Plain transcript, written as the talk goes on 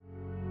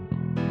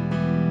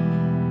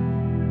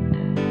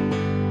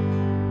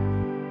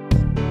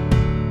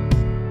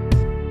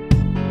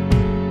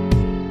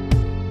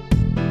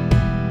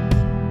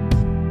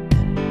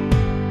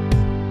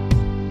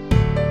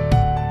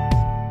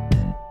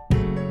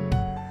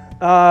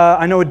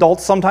I know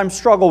adults sometimes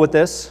struggle with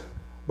this,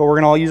 but we're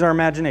going to all use our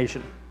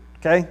imagination.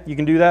 Okay? You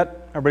can do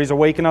that. Everybody's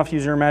awake enough to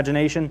use your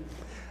imagination.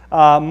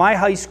 My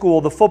high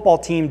school, the football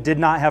team did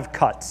not have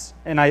cuts.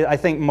 And I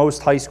think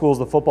most high schools,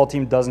 the football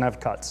team doesn't have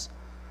cuts.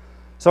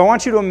 So I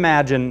want you to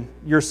imagine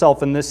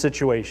yourself in this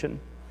situation.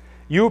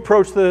 You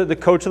approach the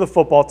coach of the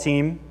football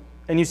team,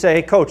 and you say,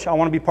 hey, coach, I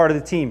want to be part of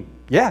the team.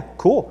 Yeah,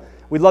 cool.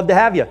 We'd love to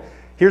have you.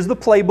 Here's the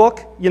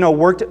playbook.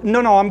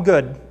 No, I'm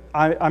good.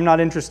 I'm not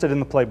interested in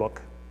the playbook.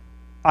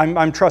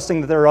 I'm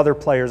trusting that there are other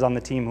players on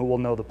the team who will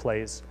know the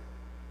plays.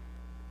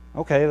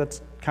 Okay,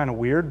 that's kind of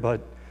weird,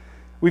 but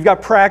we've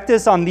got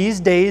practice on these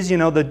days.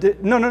 No,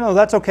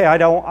 that's okay.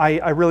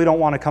 I really don't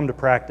want to come to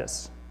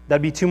practice.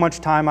 That'd be too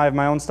much time. I have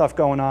my own stuff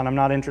going on. I'm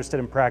not interested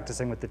in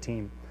practicing with the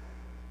team.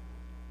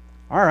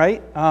 All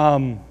right.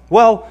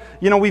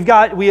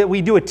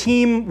 We do a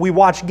team. We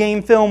watch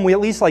game film. We at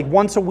least like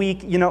once a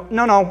week.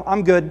 No,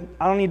 I'm good.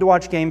 I don't need to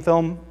watch game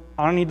film.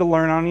 I don't need to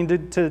learn. I don't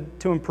need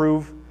to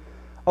improve.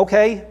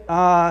 Okay.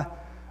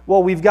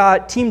 We've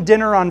got team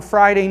dinner on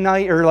Friday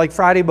night or like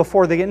Friday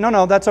before they get.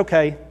 No, that's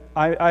okay.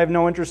 I have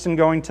no interest in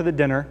going to the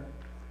dinner.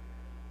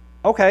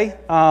 Okay.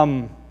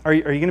 Are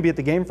you going to be at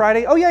the game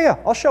Friday? Oh, yeah.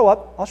 I'll show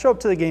up. I'll show up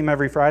to the game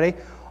every Friday.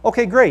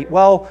 Okay, great.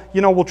 Well,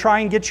 we'll try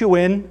and get you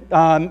in.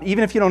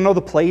 Even if you don't know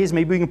the plays,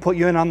 maybe we can put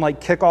you in on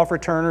like kickoff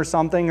return or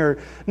something. Or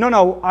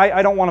no,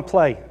 I don't want to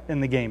play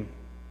in the game.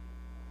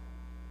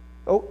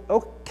 Oh,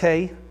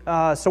 okay.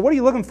 So what are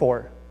you looking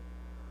for?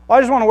 Well,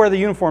 I just want to wear the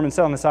uniform and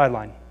sit on the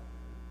sideline.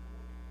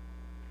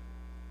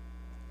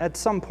 At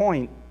some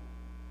point,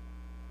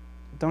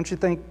 don't you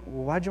think,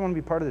 well, why'd you want to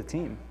be part of the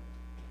team?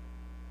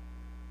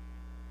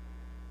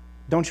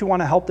 Don't you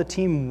want to help the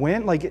team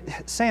win? Like,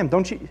 Sam,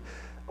 don't you?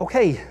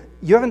 Okay,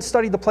 you haven't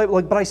studied the play,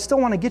 but I still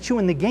want to get you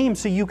in the game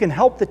so you can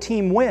help the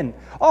team win.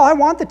 Oh, I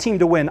want the team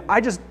to win.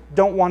 I just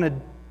don't want to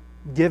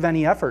give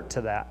any effort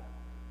to that.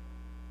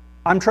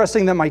 I'm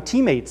trusting that my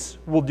teammates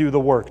will do the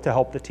work to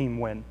help the team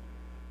win.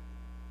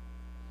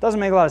 Doesn't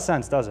make a lot of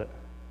sense, does it?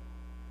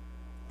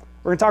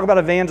 We're going to talk about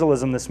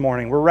evangelism this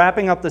morning. We're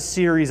wrapping up the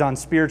series on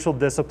spiritual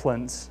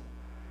disciplines.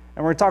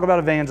 And we're going to talk about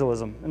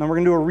evangelism. And then we're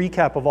going to do a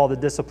recap of all the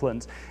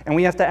disciplines. And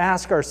we have to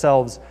ask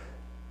ourselves,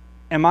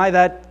 am I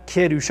that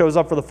kid who shows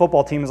up for the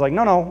football team and is like,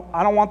 no,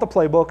 I don't want the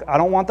playbook. I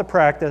don't want the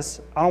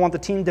practice. I don't want the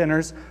team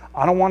dinners.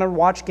 I don't want to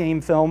watch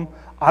game film.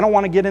 I don't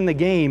want to get in the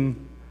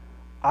game.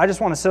 I just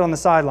want to sit on the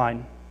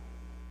sideline.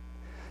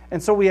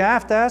 And so we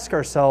have to ask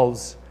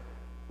ourselves,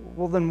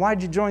 well, then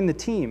why'd you join the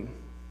team?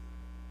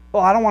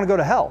 Well, I don't want to go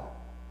to hell.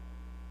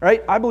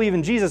 Right? I believe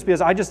in Jesus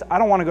because I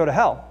don't want to go to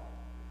hell.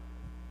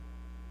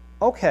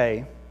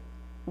 Okay,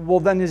 well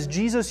then is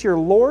Jesus your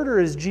Lord or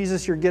is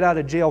Jesus your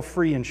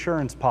get-out-of-jail-free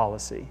insurance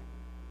policy?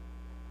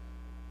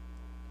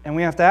 And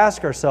we have to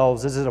ask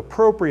ourselves, is it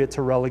appropriate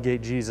to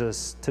relegate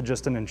Jesus to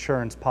just an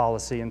insurance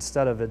policy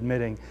instead of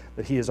admitting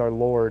that he is our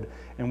Lord?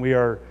 And we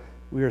are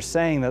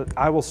saying that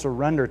I will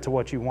surrender to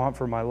what you want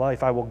for my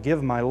life. I will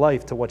give my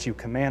life to what you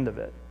command of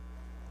it.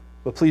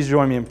 But please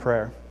join me in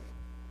prayer.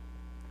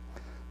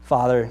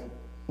 Father,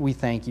 we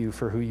thank you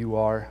for who you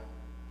are.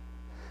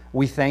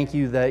 We thank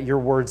you that your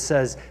word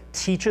says,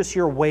 teach us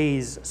your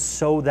ways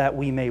so that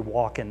we may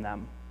walk in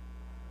them.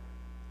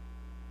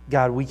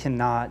 God, we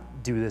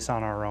cannot do this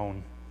on our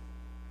own.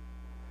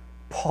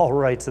 Paul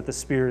writes that the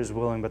spirit is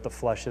willing, but the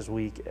flesh is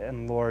weak.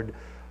 And Lord,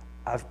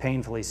 I've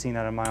painfully seen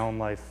that in my own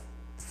life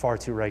far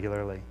too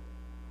regularly.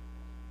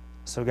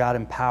 So God,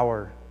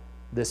 empower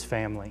this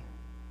family.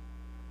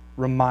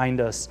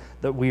 Remind us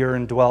that we are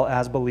indwelt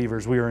as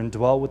believers. We are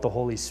indwelt with the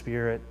Holy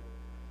Spirit.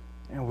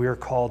 And we are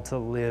called to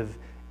live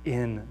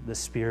in the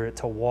Spirit,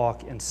 to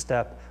walk in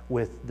step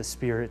with the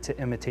Spirit, to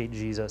imitate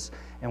Jesus.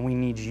 And we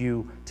need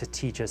you to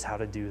teach us how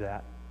to do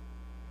that.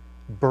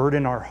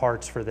 Burden our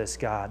hearts for this,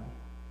 God.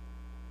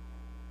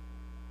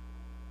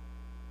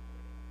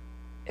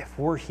 If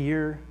we're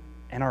here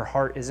and our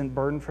heart isn't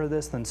burdened for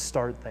this, then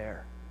start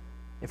there.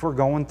 If we're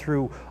going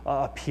through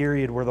a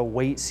period where the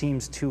weight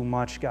seems too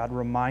much, God,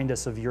 remind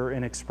us of your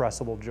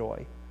inexpressible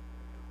joy.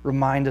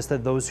 Remind us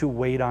that those who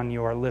wait on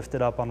you are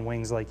lifted up on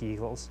wings like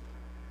eagles.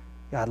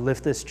 God,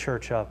 lift this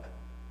church up.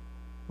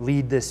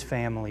 Lead this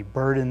family.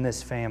 Burden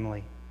this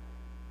family.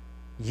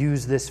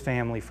 Use this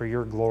family for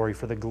your glory,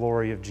 for the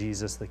glory of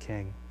Jesus the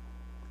King.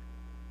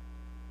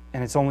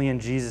 And it's only in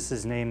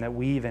Jesus' name that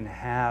we even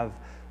have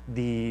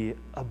the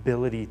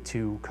ability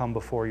to come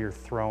before your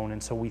throne.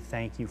 And so we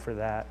thank you for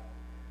that.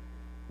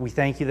 We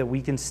thank you that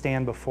we can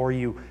stand before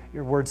you,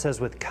 your word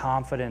says, with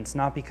confidence,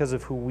 not because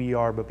of who we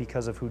are, but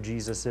because of who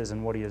Jesus is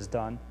and what he has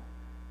done.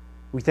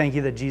 We thank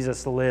you that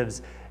Jesus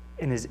lives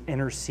and is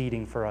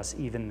interceding for us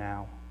even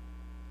now.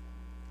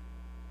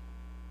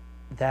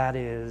 That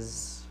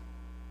is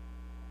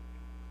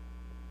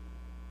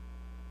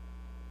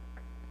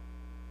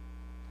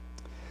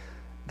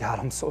God,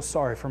 I'm so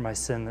sorry for my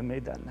sin that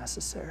made that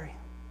necessary.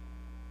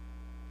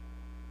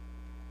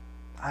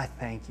 I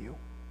thank you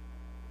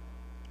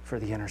for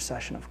the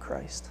intercession of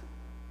Christ.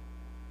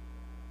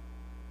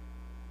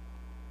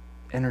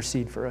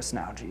 Intercede for us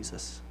now,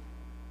 Jesus.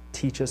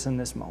 Teach us in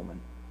this moment.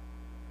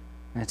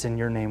 And it's in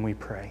your name we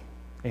pray.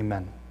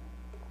 Amen.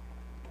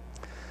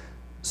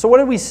 So what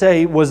did we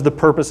say was the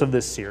purpose of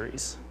this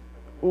series?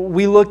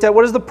 We looked at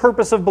what is the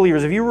purpose of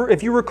believers.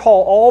 If you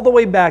recall all the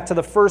way back to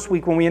the first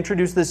week when we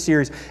introduced this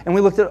series, and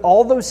we looked at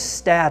all those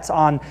stats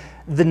on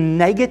the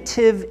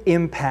negative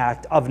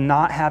impact of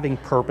not having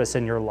purpose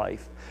in your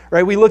life.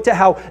 Right? We looked at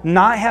how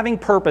not having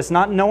purpose,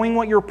 not knowing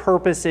what your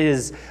purpose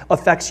is,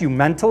 affects you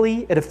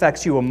mentally, it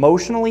affects you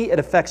emotionally, it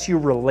affects you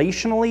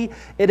relationally.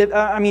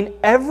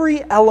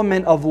 Every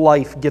element of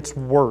life gets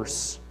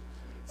worse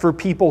for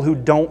people who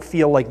don't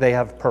feel like they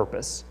have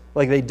purpose,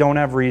 like they don't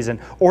have reason,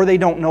 or they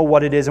don't know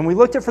what it is. And we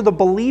looked at for the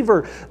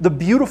believer, the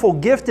beautiful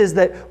gift is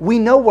that we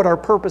know what our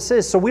purpose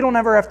is, so we don't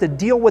ever have to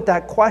deal with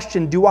that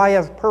question, do I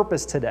have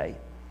purpose today?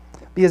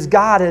 Because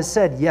God has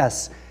said,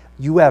 yes,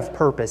 you have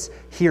purpose,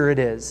 here it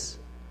is.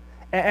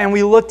 And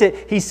we looked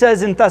at, he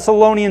says in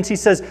Thessalonians, he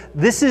says,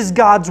 this is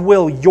God's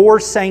will, your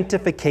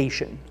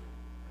sanctification,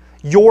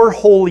 your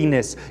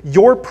holiness,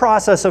 your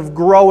process of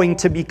growing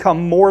to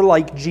become more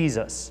like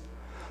Jesus.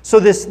 So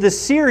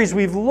this series,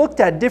 we've looked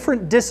at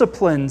different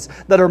disciplines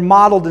that are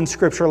modeled in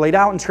Scripture, laid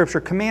out in Scripture,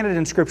 commanded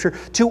in Scripture,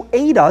 to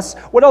aid us.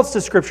 What else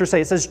does Scripture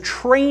say? It says,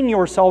 train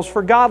yourselves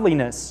for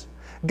godliness.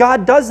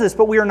 God does this,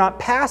 but we are not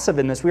passive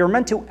in this. We are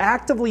meant to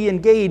actively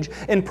engage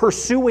in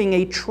pursuing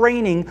a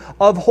training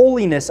of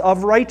holiness,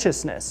 of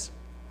righteousness.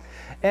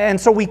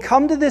 And so we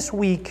come to this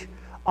week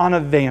on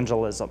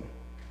evangelism,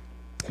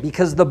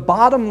 because the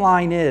bottom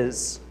line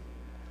is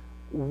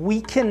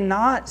we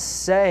cannot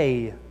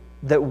say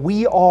that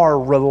we are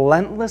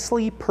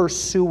relentlessly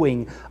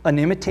pursuing an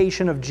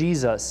imitation of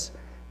Jesus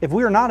if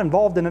we are not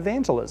involved in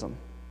evangelism.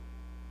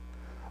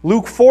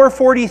 Luke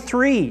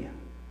 4:43.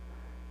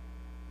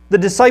 The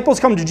disciples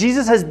come to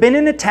Jesus, has been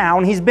in a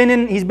town, he's been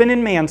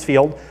in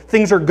Mansfield.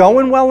 Things are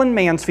going well in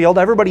Mansfield.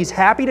 Everybody's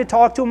happy to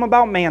talk to him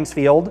about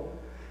Mansfield.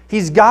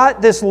 He's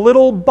got this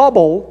little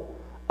bubble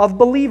of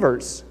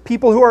believers,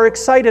 people who are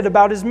excited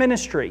about his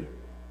ministry.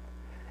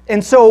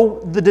 And so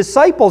the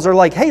disciples are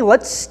like, hey,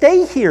 let's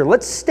stay here.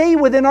 Let's stay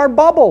within our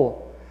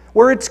bubble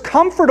where it's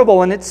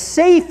comfortable and it's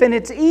safe and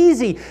it's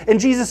easy. And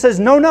Jesus says,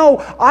 no,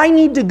 I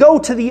need to go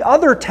to the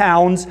other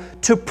towns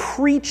to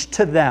preach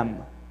to them.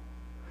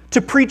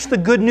 To preach the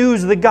good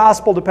news, the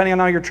gospel, depending on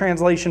how your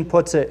translation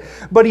puts it.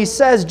 But he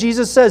said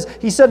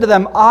to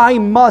them, I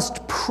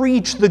must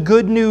preach the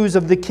good news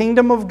of the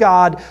kingdom of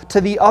God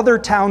to the other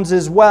towns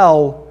as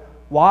well.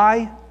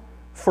 Why?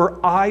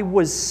 For I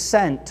was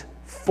sent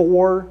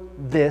for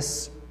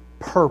this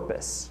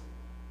purpose.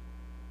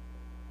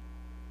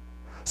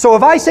 So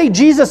if I say,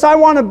 Jesus, I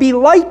want to be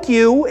like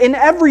you in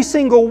every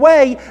single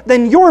way,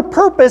 then your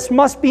purpose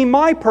must be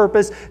my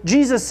purpose.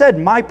 Jesus said,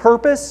 my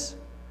purpose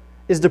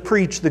is to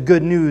preach the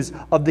good news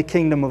of the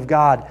kingdom of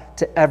God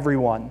to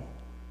everyone.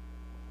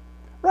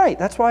 Right,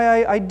 that's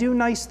why I do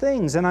nice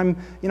things, and I'm,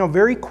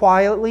 very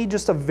quietly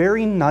just a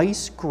very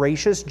nice,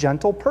 gracious,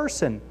 gentle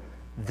person.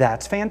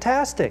 That's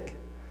fantastic.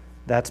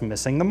 That's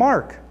missing the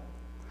mark.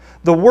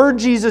 The word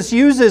Jesus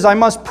uses, I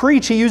must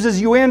preach, he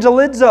uses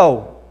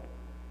evangelizo,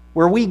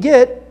 where we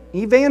get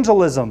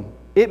evangelism.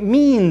 It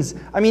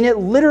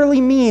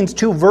literally means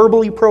to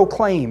verbally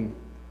proclaim.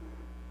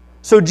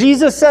 So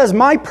Jesus says,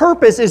 my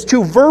purpose is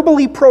to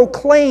verbally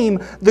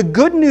proclaim the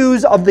good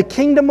news of the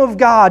kingdom of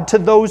God to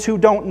those who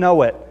don't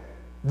know it.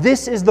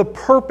 This is the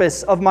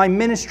purpose of my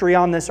ministry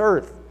on this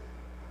earth.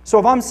 So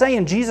if I'm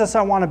saying, Jesus,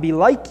 I want to be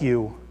like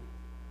you,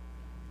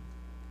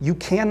 you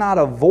cannot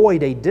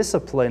avoid a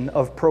discipline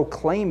of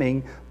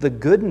proclaiming the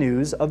good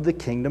news of the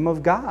kingdom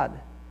of God.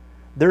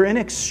 They're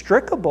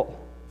inextricable,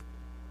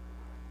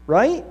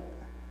 right?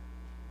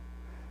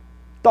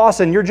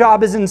 Dawson, your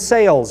job is in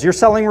sales. You're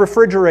selling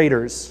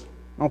refrigerators.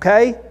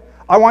 Okay?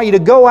 I want you to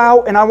go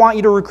out and I want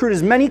you to recruit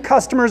as many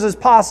customers as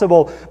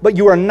possible, but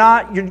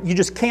you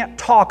just can't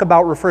talk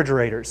about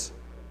refrigerators.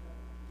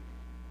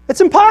 It's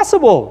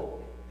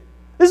impossible.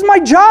 This is my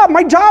job.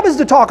 My job is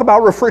to talk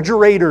about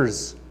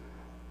refrigerators.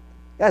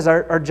 Guys,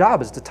 our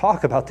job is to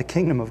talk about the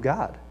kingdom of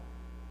God.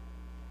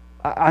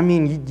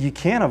 You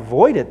can't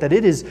avoid it. That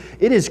it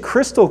is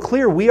crystal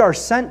clear. We are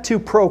sent to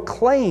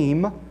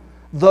proclaim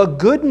the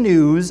good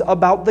news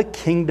about the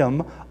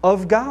kingdom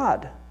of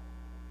God.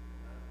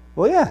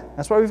 Well, yeah,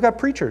 that's why we've got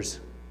preachers.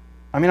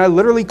 I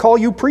literally call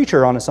you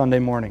preacher on a Sunday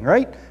morning,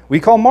 right?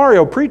 We call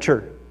Mario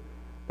preacher.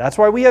 That's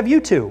why we have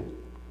you two.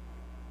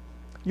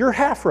 You're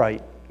half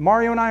right.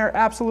 Mario and I are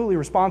absolutely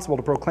responsible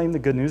to proclaim the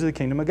good news of the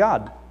kingdom of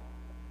God.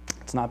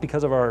 It's not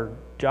because of our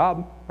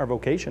job, our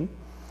vocation.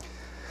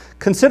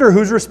 Consider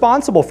who's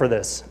responsible for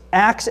this.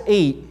 Acts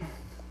 8,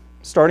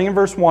 starting in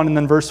verse 1 and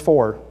then verse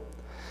 4.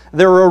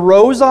 There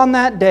arose on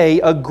that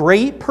day a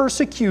great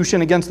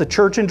persecution against the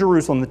church in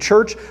Jerusalem. The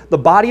church, the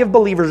body of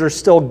believers, are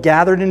still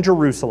gathered in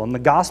Jerusalem. The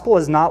gospel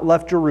has not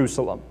left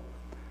Jerusalem.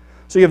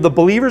 So you have the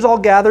believers all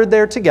gathered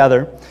there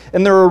together.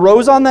 And there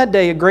arose on that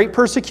day a great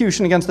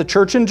persecution against the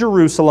church in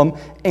Jerusalem,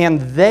 and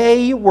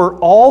they were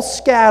all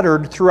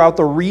scattered throughout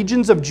the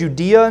regions of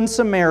Judea and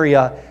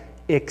Samaria,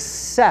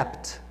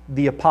 except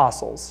the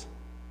apostles.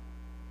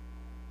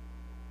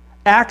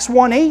 Acts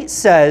 1:8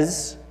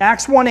 says,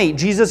 Acts 1:8,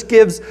 Jesus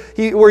gives,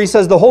 where he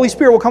says, the Holy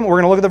Spirit will come, we're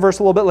going to look at the verse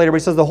a little bit later, but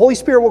he says, the Holy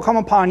Spirit will come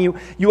upon you.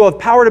 You will have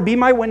power to be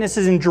my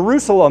witnesses in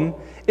Jerusalem,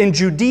 in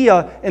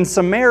Judea, in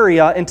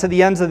Samaria, and to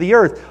the ends of the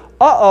earth.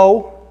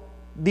 Uh-oh,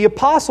 the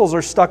apostles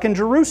are stuck in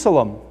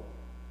Jerusalem.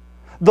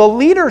 The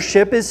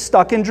leadership is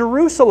stuck in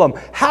Jerusalem.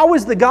 How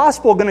is the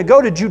gospel going to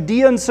go to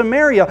Judea and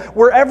Samaria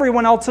where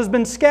everyone else has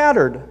been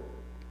scattered?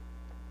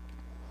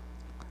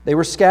 They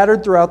were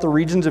scattered throughout the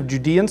regions of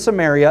Judea and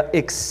Samaria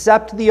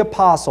except the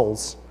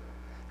apostles.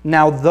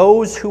 Now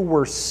those who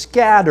were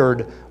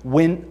scattered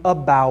went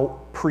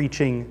about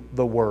preaching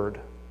the word.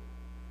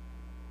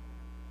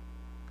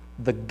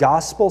 The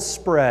gospel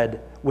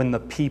spread when the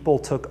people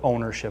took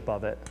ownership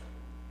of it.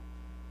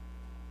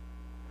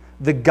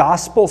 The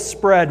gospel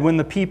spread when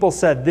the people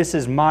said, this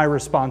is my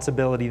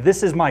responsibility,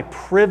 this is my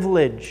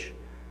privilege,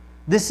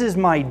 this is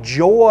my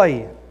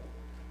joy.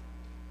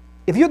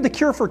 If you had the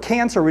cure for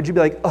cancer, would you be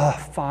like, oh,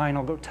 fine,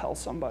 I'll go tell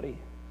somebody?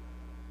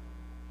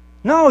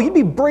 No, you'd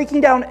be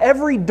breaking down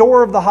every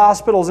door of the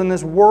hospitals in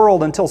this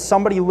world until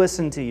somebody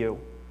listened to you.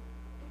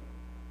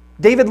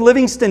 David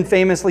Livingstone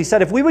famously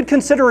said, if we would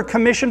consider a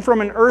commission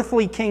from an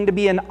earthly king to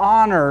be an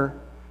honor,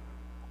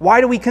 why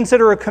do we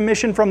consider a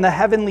commission from the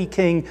heavenly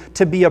king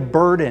to be a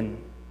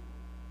burden?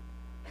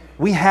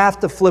 We have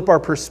to flip our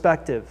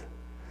perspective.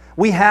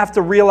 We have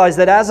to realize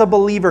that as a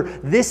believer,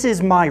 this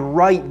is my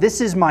right,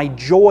 this is my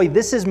joy,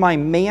 this is my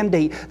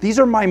mandate. These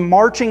are my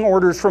marching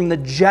orders from the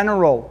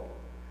general.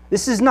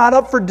 This is not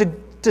up for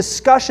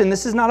discussion.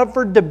 This is not up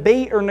for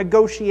debate or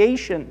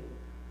negotiation.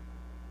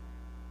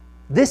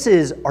 This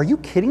is, are you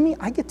kidding me?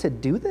 I get to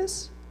do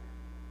this?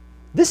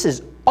 This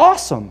is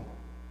awesome.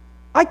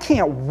 I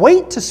can't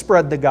wait to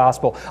spread the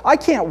gospel. I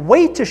can't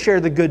wait to share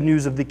the good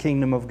news of the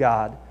kingdom of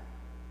God.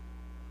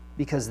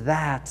 Because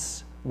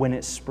that's when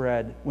it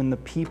spread, when the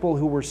people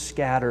who were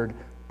scattered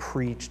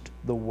preached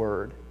the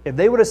word. If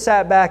they would have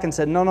sat back and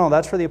said, no,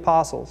 that's for the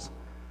apostles.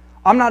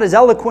 I'm not as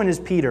eloquent as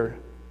Peter.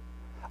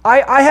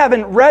 I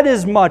haven't read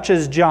as much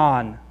as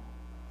John.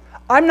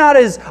 I'm not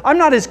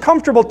as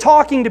comfortable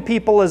talking to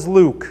people as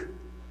Luke.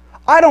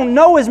 I don't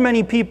know as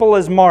many people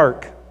as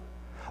Mark.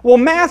 Well,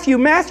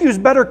 Matthew's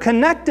better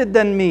connected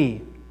than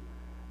me.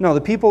 No, the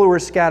people who were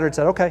scattered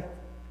said, okay,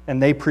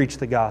 and they preached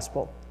the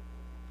gospel.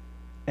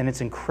 And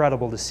it's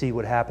incredible to see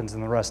what happens in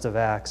the rest of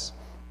Acts.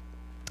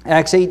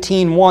 Acts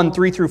 18:1,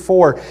 3 through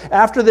 4.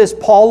 After this,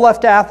 Paul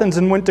left Athens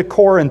and went to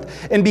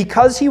Corinth. And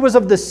because he was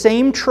of the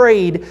same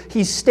trade,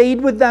 he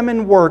stayed with them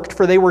and worked,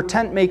 for they were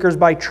tent makers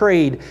by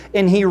trade.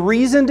 And he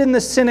reasoned in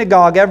the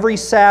synagogue every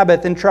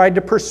Sabbath and tried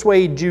to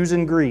persuade Jews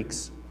and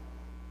Greeks.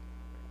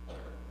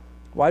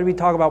 Why do we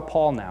talk about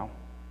Paul now?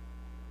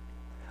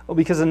 Well,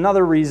 because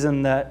another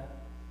reason that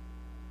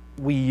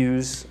we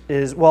use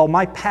is, well,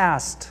 my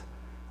past,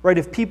 right?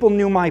 If people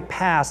knew my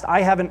past,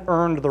 I haven't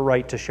earned the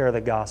right to share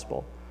the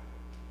gospel.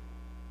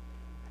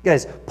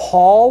 Guys,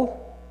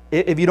 Paul,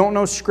 if you don't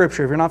know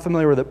Scripture, if you're not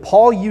familiar with it,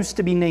 Paul used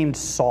to be named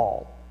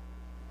Saul.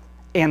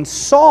 And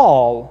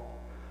Saul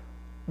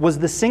was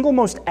the single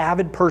most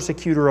avid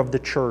persecutor of the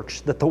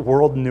church that the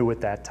world knew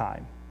at that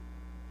time.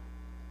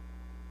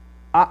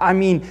 I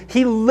mean,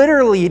 he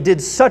literally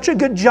did such a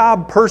good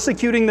job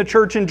persecuting the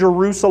church in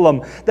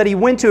Jerusalem that he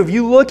went to, if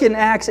you look in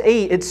Acts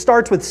 8, it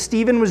starts with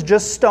Stephen was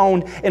just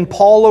stoned and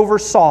Paul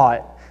oversaw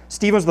it.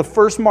 Stephen was the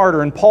first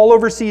martyr, and Paul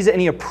oversees it, and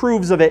he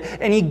approves of it.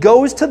 And he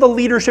goes to the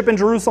leadership in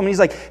Jerusalem, and he's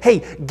like,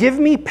 hey, give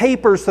me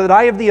papers so that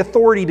I have the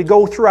authority to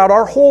go throughout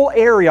our whole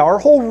area, our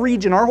whole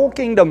region, our whole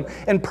kingdom,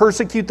 and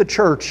persecute the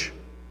church.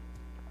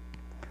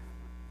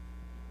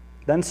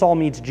 Then Saul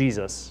meets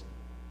Jesus,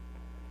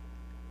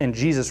 and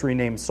Jesus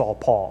renamed Saul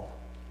Paul.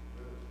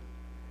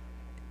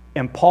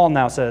 And Paul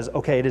now says,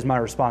 okay, it is my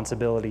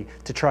responsibility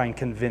to try and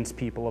convince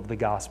people of the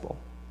gospel.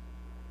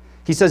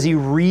 He says he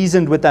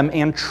reasoned with them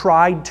and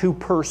tried to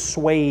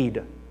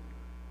persuade.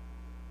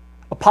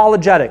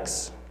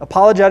 Apologetics.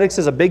 Apologetics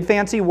is a big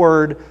fancy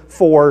word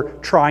for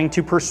trying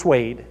to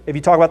persuade. If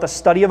you talk about the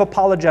study of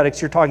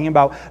apologetics, you're talking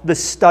about the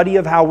study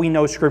of how we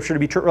know Scripture to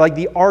be true, like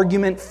the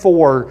argument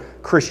for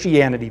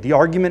Christianity, the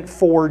argument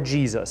for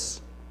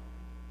Jesus.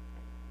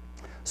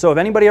 So if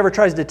anybody ever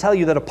tries to tell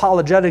you that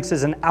apologetics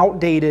is an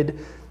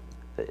outdated,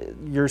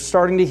 you're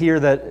starting to hear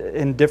that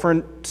in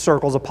different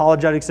circles,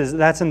 apologetics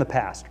that's in the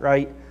past,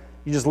 right?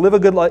 You just live a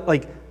good life.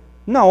 Like,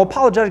 no,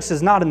 apologetics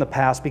is not in the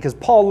past, because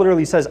Paul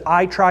literally says,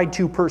 I tried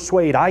to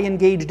persuade. I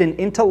engaged in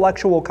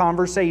intellectual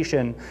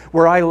conversation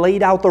where I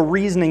laid out the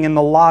reasoning and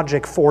the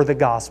logic for the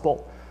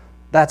gospel.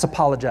 That's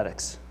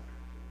apologetics.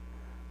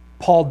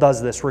 Paul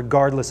does this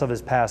regardless of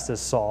his past as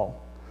Saul.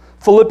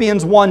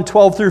 Philippians 1,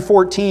 12 through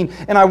 14.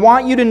 And I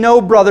want you to know,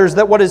 brothers,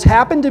 that what has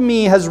happened to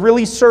me has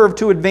really served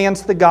to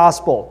advance the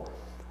gospel.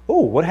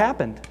 Oh, what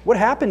happened? What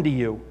happened to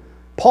you?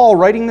 Paul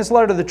writing this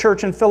letter to the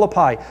church in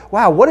Philippi.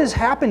 Wow, what has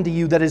happened to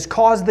you that has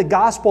caused the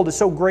gospel to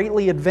so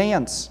greatly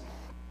advance?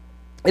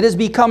 It has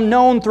become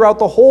known throughout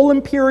the whole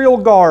imperial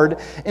guard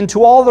and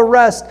to all the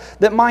rest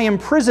that my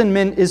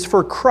imprisonment is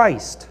for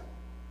Christ.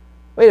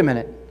 Wait a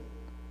minute.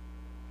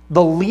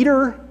 The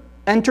leader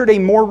entered a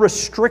more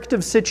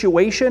restrictive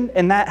situation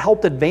and that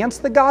helped advance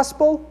the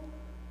gospel.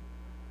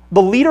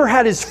 The leader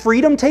had his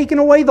freedom taken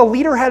away. The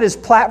leader had his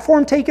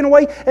platform taken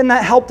away and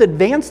that helped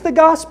advance the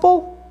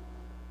gospel.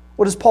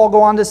 What does Paul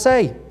go on to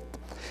say?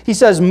 He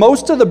says,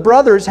 most of the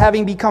brothers,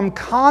 having become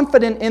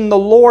confident in the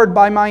Lord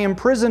by my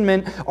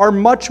imprisonment, are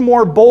much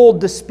more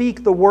bold to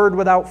speak the word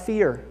without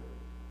fear.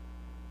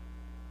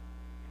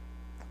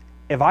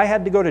 If I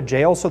had to go to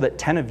jail so that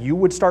 10 of you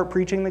would start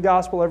preaching the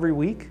gospel every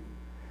week,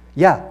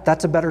 yeah,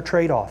 that's a better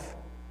trade-off.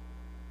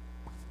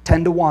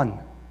 10 to 1.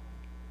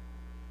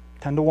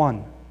 10 to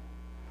 1.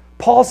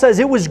 Paul says,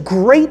 it was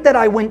great that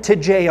I went to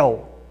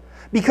jail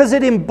because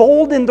it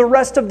emboldened the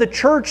rest of the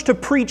church to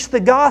preach the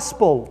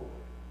gospel.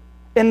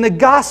 And the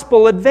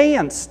gospel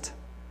advanced.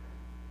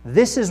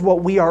 This is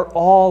what we are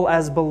all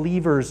as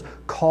believers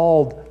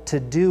called to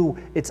do.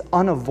 It's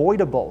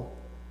unavoidable.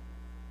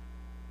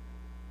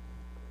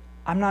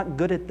 I'm not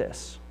good at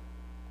this.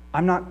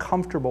 I'm not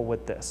comfortable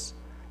with this.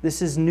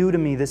 This is new to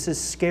me. This is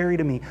scary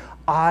to me.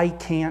 I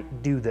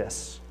can't do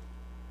this.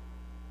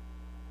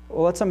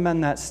 Well, let's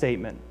amend that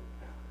statement.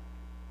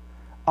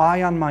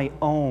 I on my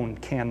own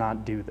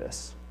cannot do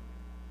this.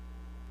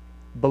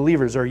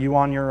 Believers, are you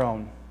on your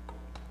own?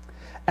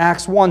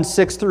 Acts 1,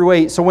 6 through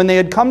 8. So when they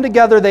had come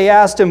together, they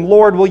asked him,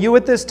 Lord, will you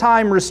at this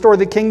time restore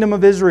the kingdom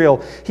of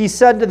Israel? He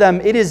said to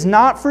them, it is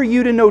not for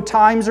you to know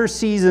times or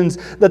seasons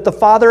that the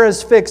Father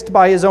has fixed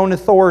by his own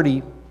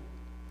authority.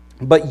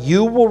 But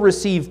you will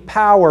receive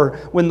power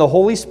when the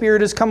Holy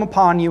Spirit has come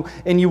upon you,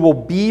 and you will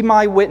be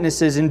my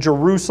witnesses in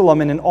Jerusalem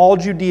and in all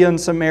Judea and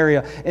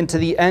Samaria and to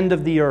the end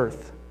of the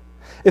earth.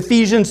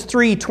 Ephesians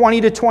 3, 20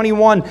 to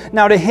 21.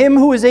 Now to him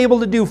who is able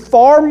to do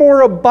far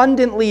more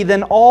abundantly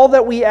than all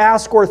that we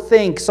ask or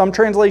think. Some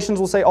translations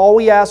will say all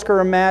we ask or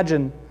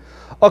imagine.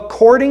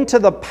 According to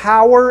the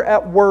power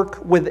at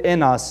work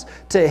within us.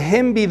 To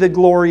him be the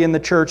glory in the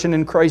church and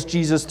in Christ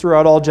Jesus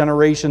throughout all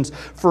generations,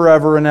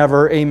 forever and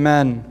ever.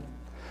 Amen.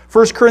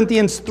 1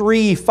 Corinthians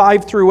 3,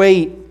 5 through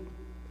 8.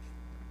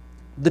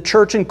 The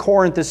church in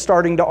Corinth is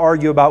starting to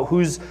argue about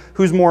who's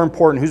more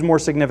important, who's more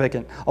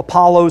significant.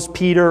 Apollos,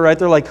 Peter, right?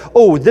 They're like,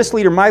 oh, this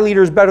leader, my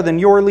leader is better than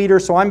your leader,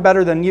 so I'm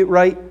better than you,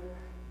 right?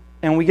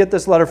 And we get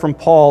this letter from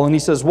Paul, and he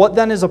says, what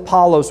then is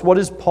Apollos? What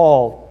is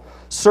Paul?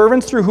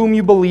 Servants through whom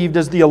you believed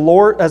as the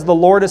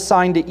Lord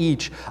assigned to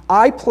each.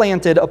 I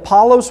planted,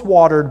 Apollos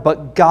watered,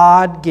 but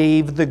God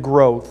gave the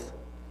growth.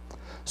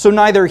 So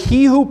neither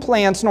he who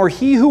plants nor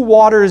he who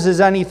waters is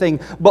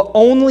anything, but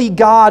only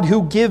God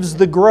who gives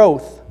the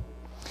growth.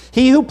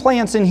 He who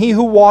plants and he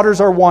who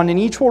waters are one, and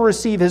each will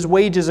receive his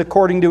wages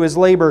according to his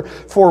labor,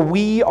 for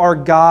we are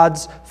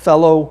God's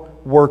fellow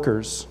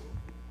workers.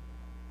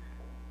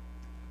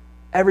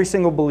 Every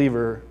single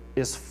believer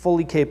is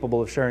fully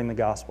capable of sharing the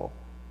gospel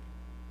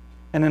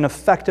in an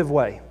effective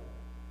way.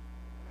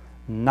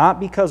 Not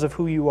because of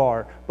who you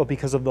are, but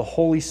because of the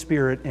Holy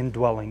Spirit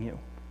indwelling you.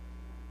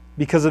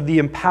 Because of the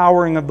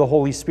empowering of the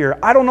Holy Spirit.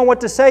 I don't know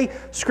what to say.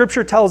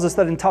 Scripture tells us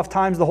that in tough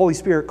times, the Holy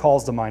Spirit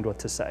calls to mind what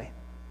to say.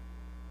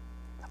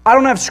 I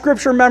don't have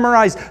Scripture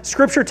memorized.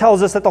 Scripture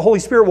tells us that the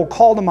Holy Spirit will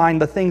call to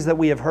mind the things that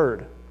we have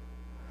heard.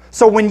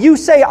 So when you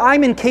say,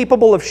 I'm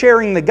incapable of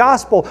sharing the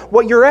gospel,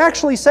 what you're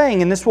actually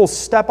saying, and this will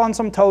step on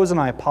some toes, and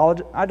I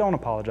don't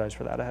apologize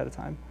for that ahead of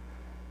time,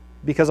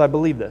 because I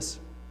believe this.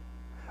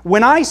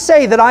 When I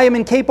say that I am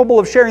incapable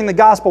of sharing the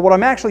gospel, what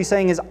I'm actually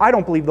saying is I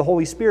don't believe the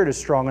Holy Spirit is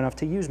strong enough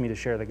to use me to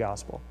share the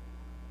gospel.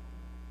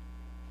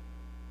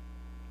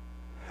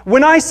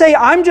 When I say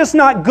I'm just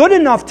not good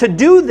enough to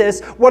do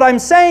this, what I'm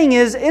saying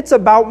is it's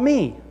about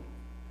me.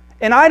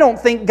 And I don't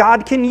think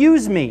God can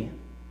use me.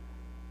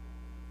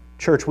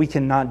 Church, we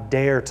cannot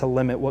dare to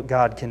limit what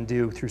God can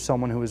do through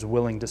someone who is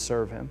willing to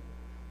serve Him.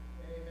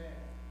 Amen.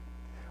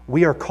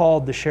 We are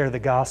called to share the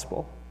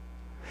gospel.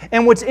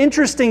 And what's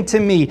interesting to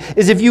me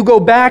is if you go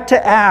back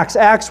to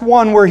Acts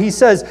 1, where he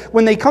says,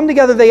 when they come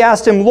together, they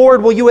asked him,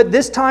 Lord, will you at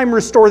this time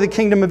restore the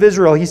kingdom of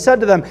Israel? He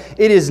said to them,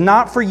 it is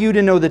not for you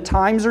to know the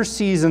times or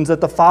seasons that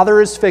the Father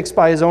has fixed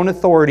by his own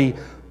authority,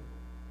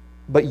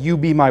 but you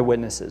be my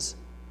witnesses.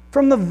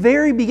 From the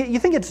very beginning, you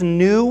think it's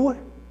new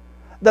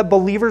that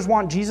believers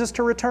want Jesus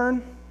to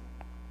return?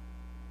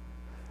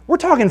 We're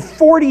talking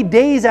 40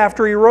 days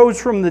after he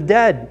rose from the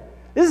dead.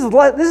 This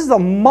is a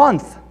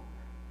month.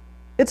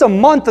 It's a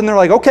month, and they're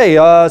like, okay,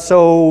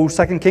 so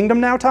second kingdom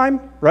now time,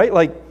 right?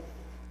 Like,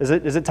 is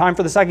it time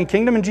for the second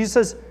kingdom? And Jesus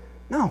says,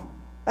 no,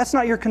 that's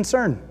not your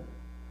concern.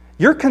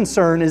 Your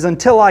concern is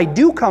until I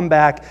do come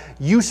back,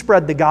 you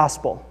spread the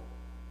gospel.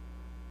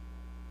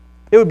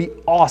 It would be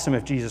awesome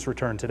if Jesus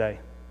returned today.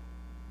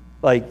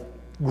 Like,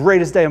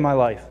 greatest day of my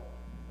life.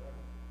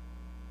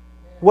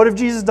 What if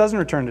Jesus doesn't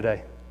return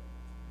today?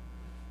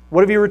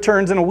 What if he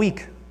returns in a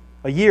week,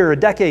 a year, a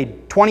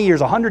decade, 20 years,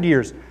 100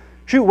 years?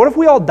 Shoot, what if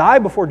we all die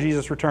before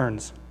Jesus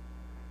returns?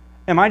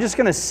 Am I just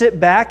going to sit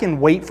back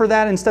and wait for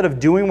that instead of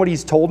doing what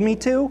he's told me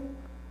to?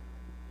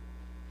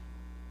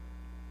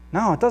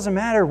 No, it doesn't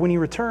matter. When he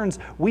returns,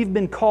 we've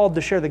been called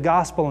to share the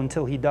gospel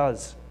until he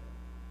does.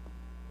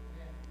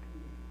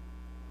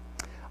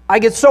 I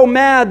get so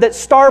mad that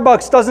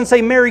Starbucks doesn't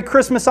say Merry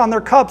Christmas on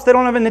their cups. They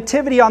don't have a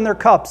nativity on their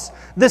cups.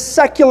 This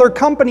secular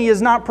company is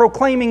not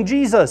proclaiming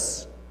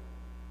Jesus.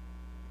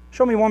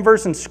 Show me one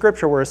verse in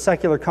Scripture where a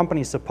secular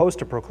company is supposed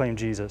to proclaim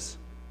Jesus.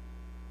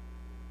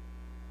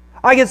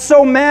 I get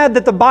so mad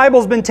that the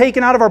Bible's been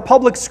taken out of our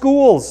public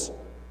schools,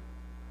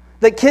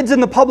 that kids in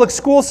the public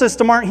school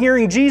system aren't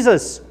hearing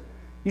Jesus.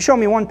 You show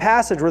me one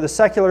passage where the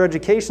secular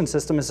education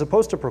system is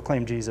supposed to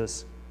proclaim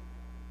Jesus.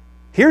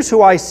 Here's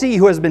who I see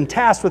who has been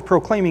tasked with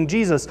proclaiming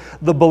Jesus,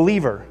 the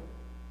believer.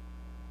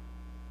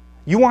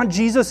 You want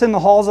Jesus in the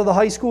halls of the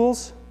high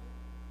schools?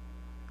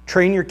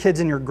 Train your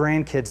kids and your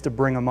grandkids to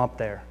bring them up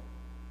there.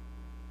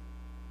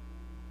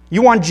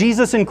 You want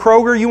Jesus in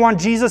Kroger? You want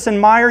Jesus in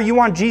Meijer? You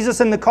want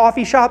Jesus in the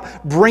coffee shop?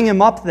 Bring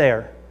him up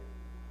there.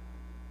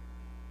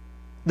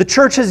 The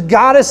church has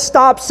got to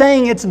stop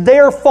saying it's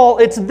their fault,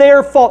 it's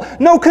their fault.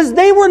 No, because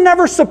they were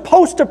never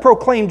supposed to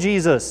proclaim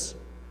Jesus.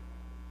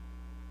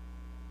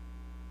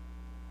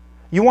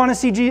 You want to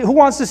see who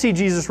wants to see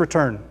Jesus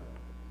return?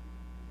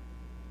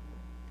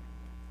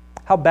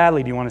 How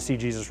badly do you want to see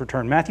Jesus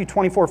return? Matthew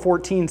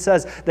 24:14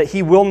 says that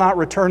he will not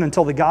return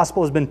until the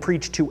gospel has been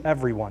preached to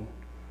everyone.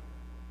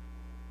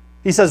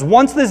 He says,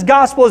 once this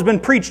gospel has been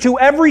preached to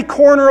every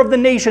corner of the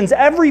nations,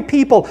 every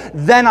people,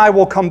 then I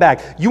will come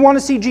back. You want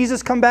to see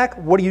Jesus come back?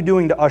 What are you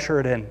doing to usher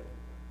it in?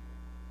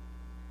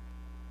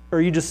 Or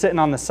are you just sitting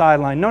on the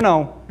sideline?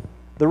 No.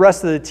 The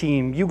rest of the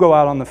team, you go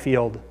out on the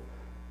field.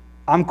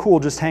 I'm cool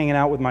just hanging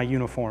out with my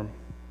uniform.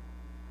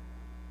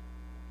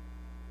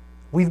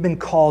 We've been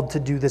called to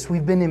do this.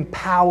 We've been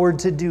empowered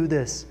to do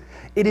this.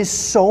 It is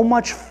so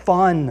much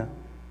fun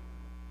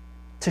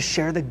to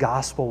share the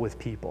gospel with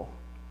people.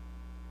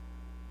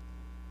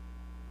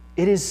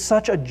 It is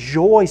such a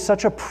joy,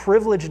 such a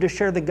privilege to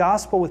share the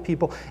gospel with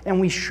people, and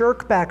we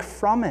shirk back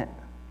from it.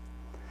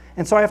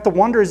 And so I have to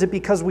wonder, is it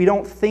because we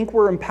don't think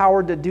we're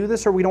empowered to do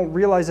this, or we don't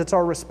realize it's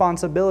our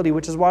responsibility,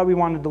 which is why we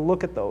wanted to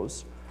look at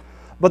those.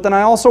 But then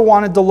I also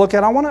wanted to look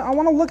at, I want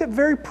to look at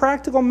very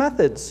practical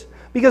methods.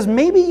 Because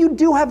maybe you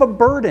do have a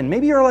burden.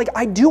 Maybe you're like,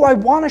 I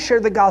want to share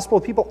the gospel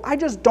with people. I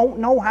just don't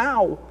know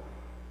how.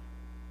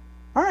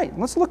 All right,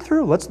 let's look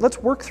through. Let's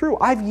work through.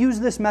 I've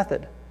used this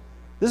method.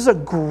 This is a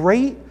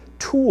great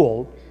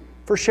tool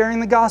for sharing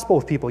the gospel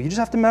with people. You just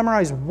have to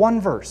memorize one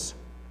verse.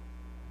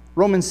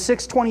 Romans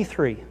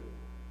 6:23.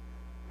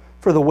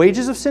 For the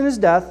wages of sin is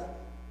death,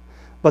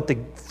 but the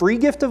free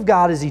gift of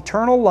God is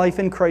eternal life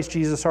in Christ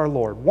Jesus our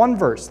Lord. One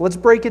verse. Let's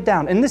break it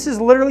down. And this is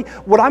literally,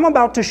 what I'm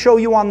about to show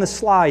you on the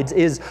slides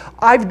is,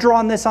 I've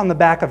drawn this on the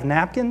back of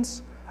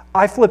napkins.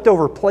 I flipped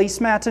over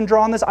placemats and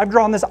drawn this. I've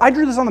drawn this. I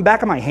drew this on the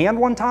back of my hand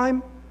one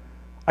time.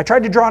 I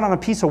tried to draw it on a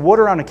piece of wood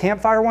or on a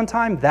campfire one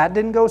time. That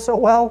didn't go so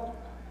well.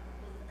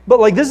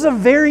 But this is a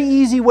very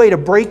easy way to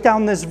break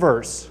down this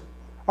verse.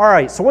 All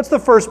right, so what's the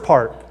first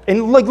part?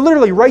 And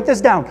literally write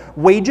this down.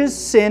 Wages,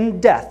 sin,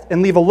 death.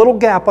 And leave a little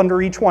gap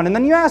under each one. And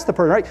then you ask the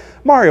person, right?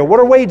 Mario, what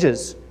are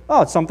wages?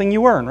 Oh, it's something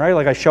you earn,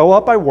 right? I show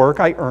up, I work,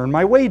 I earn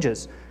my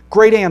wages.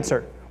 Great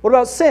answer. What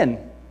about sin?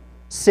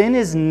 Sin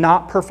is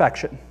not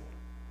perfection.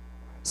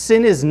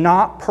 Sin is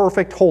not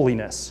perfect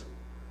holiness.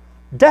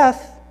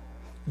 Death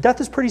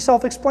is pretty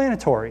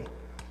self-explanatory.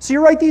 So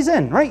you write these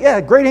in, right?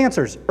 Yeah, great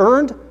answers.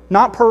 Earned,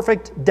 not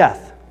perfect,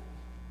 death.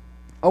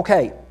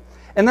 Okay.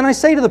 And then I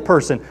say to the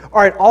person,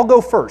 all right, I'll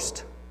go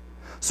first.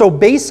 So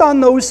based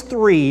on those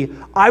three,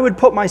 I would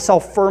put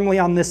myself firmly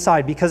on this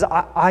side because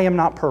I am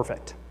not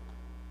perfect.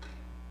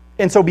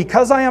 And so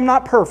because I am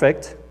not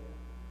perfect,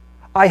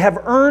 I have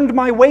earned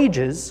my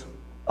wages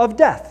of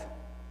death.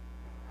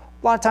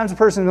 A lot of times the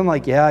person has been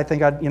like, yeah, I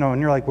think I'd,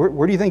 and you're like,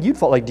 where do you think you'd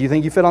fall? Do you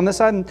think you fit on this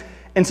side?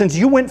 And since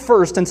you went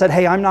first and said,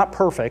 hey, I'm not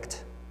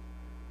perfect,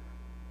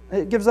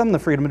 it gives them the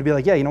freedom to be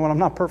like, yeah, you know what, I'm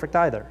not perfect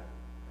either.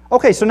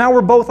 Okay, so now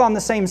we're both on the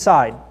same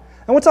side.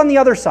 And what's on the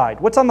other side?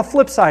 What's on the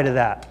flip side of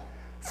that?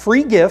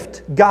 Free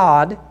gift,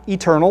 God,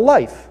 eternal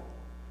life.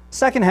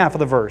 Second half of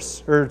the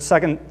verse, or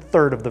second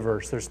third of the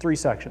verse. There's 3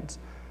 sections.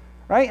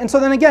 Right? And so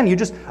then again, you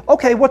just,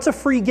 okay, what's a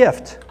free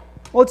gift?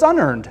 Well, it's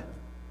unearned.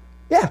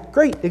 Yeah,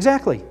 great,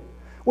 exactly.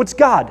 What's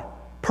God?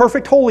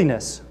 Perfect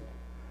holiness.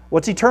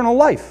 What's eternal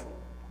life?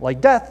 Like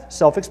death,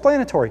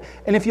 self-explanatory.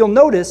 And if you'll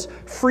notice,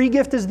 free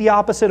gift is the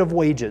opposite of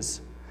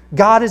wages.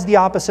 God is the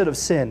opposite of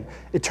sin.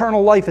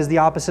 Eternal life is the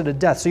opposite of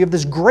death. So you have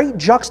this great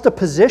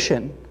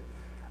juxtaposition,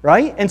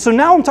 right? And so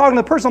now I'm talking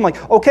to the person, I'm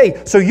like,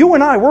 okay, so you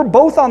and I, we're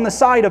both on the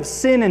side of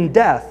sin and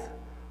death.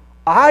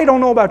 I don't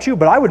know about you,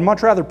 but I would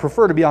much rather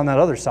prefer to be on that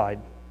other side.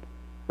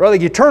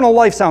 Right? Eternal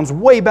life sounds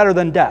way better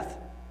than death.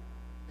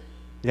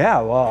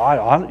 Yeah,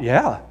 well,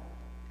 yeah.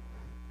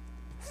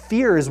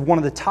 Fear is one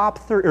of the top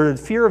 3, or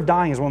fear of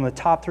dying is one of the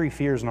top 3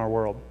 fears in our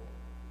world.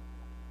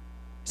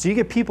 So you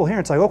get people here, and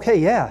it's like, okay,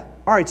 yeah.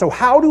 All right, so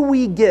how do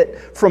we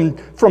get from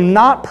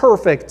not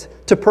perfect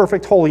to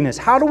perfect holiness?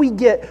 How do we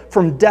get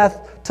from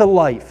death to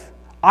life?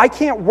 I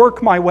can't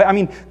work my way. I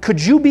mean,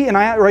 could you be,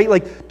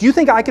 do you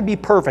think I could be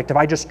perfect if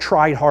I just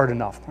tried hard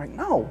enough? Right?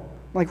 No.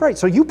 Right,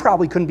 so you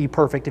probably couldn't be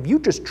perfect if you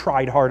just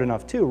tried hard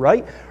enough too,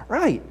 right?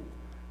 Right.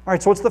 All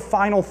right, so what's the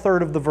final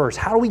third of the verse?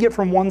 How do we get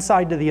from one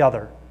side to the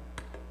other?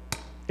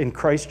 in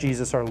Christ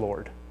Jesus our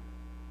Lord.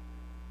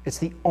 It's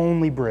the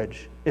only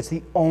bridge. It's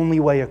the only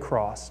way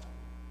across.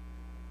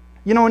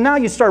 You know, and now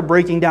you start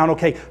breaking down,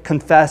 okay,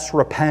 confess,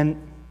 repent.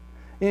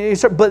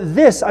 But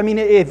this, I mean,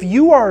 if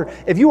you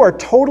are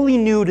totally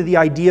new to the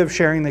idea of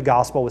sharing the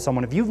gospel with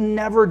someone, if you've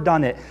never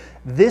done it,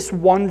 this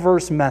one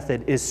verse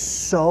method is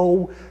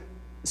so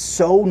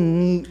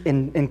neat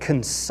and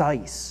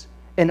concise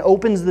and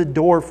opens the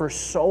door for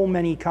so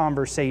many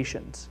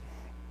conversations.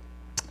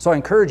 So I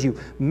encourage you,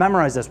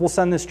 memorize this. We'll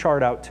send this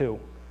chart out too.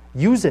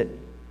 Use it.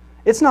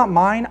 It's not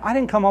mine. I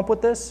didn't come up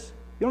with this.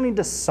 You don't need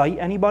to cite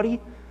anybody.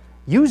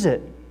 Use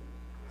it.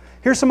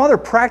 Here's some other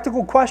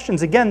practical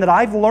questions, again, that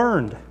I've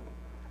learned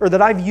or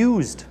that I've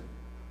used.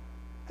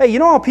 Hey, you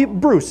know how people,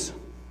 Bruce,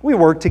 we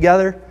work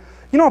together.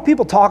 You know how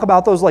people talk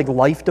about those like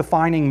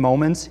life-defining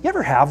moments? You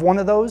ever have one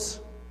of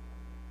those?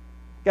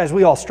 Guys,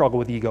 we all struggle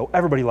with ego.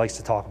 Everybody likes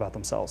to talk about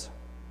themselves.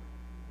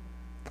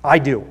 I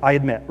do, I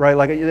admit, right?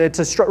 Like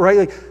it's a right.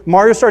 Like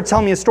Mario started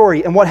telling me a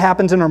story, and what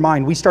happens in our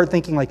mind? We start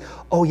thinking like,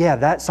 oh yeah,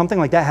 that something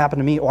like that happened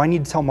to me. Oh, I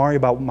need to tell Mario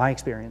about my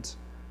experience,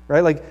 right?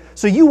 Like,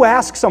 so you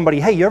ask somebody,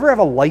 hey, you ever have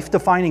a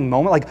life-defining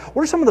moment? Like,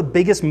 what are some of the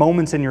biggest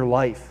moments in your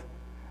life?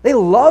 They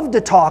love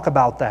to talk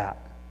about that,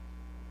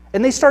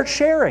 and they start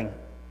sharing.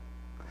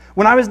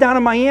 When I was down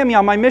in Miami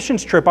on my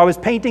missions trip, I was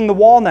painting the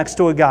wall next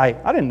to a guy.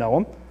 I didn't know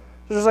him. I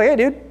was just like, hey,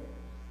 dude,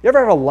 you ever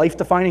have a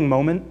life-defining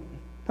moment?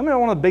 Tell me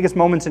about one of the biggest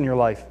moments in your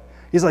life.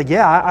 He's like,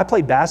 yeah, I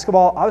played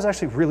basketball. I was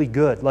actually really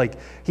good. Like,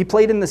 he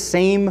played in the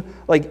same,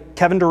 like,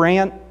 Kevin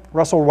Durant,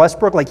 Russell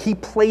Westbrook. Like, he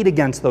played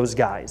against those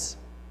guys.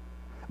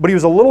 But he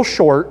was a little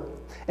short.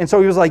 And so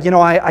he was like, you know,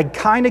 I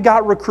kind of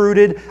got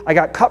recruited. I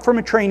got cut from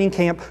a training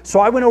camp. So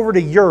I went over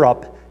to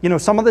Europe. You know,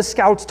 some of the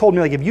scouts told me,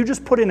 like, if you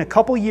just put in a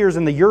couple years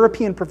in the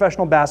European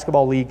Professional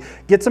Basketball League,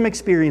 get some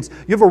experience,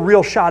 you have a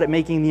real shot at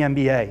making the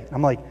NBA.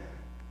 I'm like,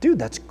 dude,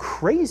 that's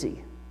crazy.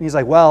 And he's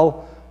like,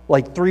 well,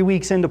 like 3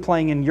 weeks into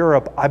playing in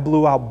Europe, I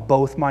blew out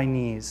both my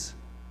knees,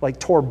 like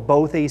tore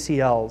both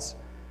ACLs.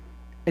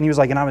 And he was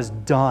like, and I was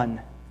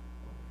done.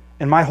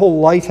 And my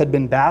whole life had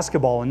been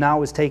basketball, and now it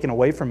was taken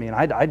away from me, and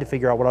I had to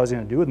figure out what I was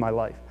going to do with my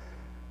life.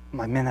 I'm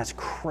like, man, that's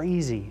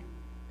crazy.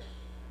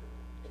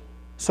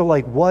 So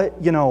like,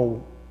 what'd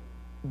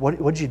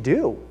you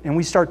do? And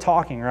we start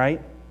talking,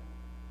 right?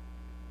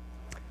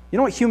 You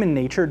know what human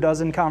nature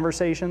does in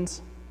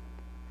conversations?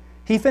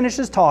 He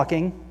finishes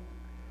talking,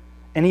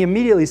 and he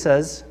immediately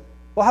says,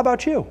 well, how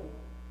about you?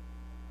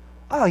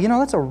 Oh, you know,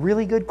 that's a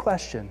really good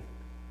question.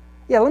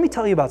 Yeah, let me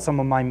tell you about some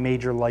of my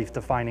major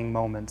life-defining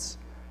moments.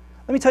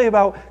 Let me tell you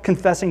about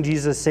confessing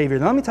Jesus as Savior.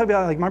 Then let me tell you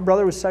about, like, my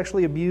brother was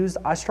sexually abused.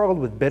 I struggled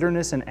with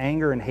bitterness and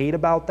anger and hate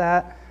about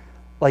that.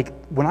 Like,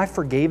 when I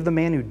forgave the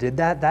man who did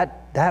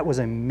that was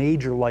a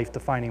major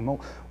life-defining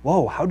moment.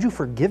 Whoa, how'd you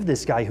forgive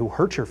this guy who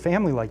hurt your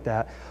family like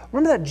that?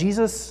 Remember that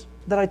Jesus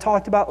that I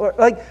talked about?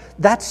 Like,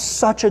 that's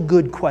such a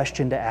good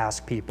question to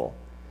ask people.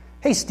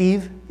 Hey,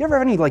 Steve, you ever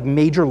have any, like,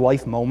 major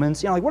life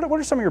moments? You know, like, what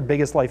are some of your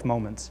biggest life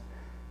moments?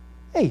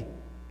 Hey,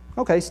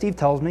 okay, Steve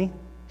tells me.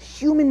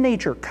 Human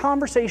nature,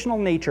 conversational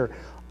nature.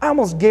 I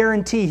almost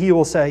guarantee he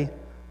will say,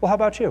 well, how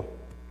about you?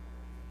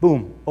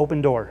 Boom,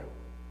 open door.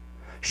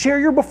 Share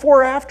your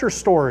before-after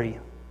story,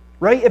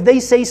 right? If they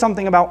say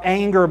something about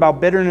anger,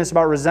 about bitterness,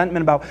 about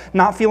resentment, about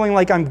not feeling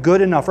like I'm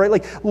good enough, right?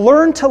 Like,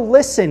 learn to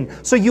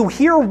listen so you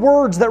hear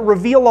words that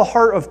reveal a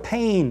heart of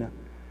pain,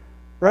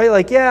 right?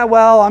 Like, yeah,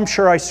 well, I'm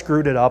sure I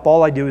screwed it up.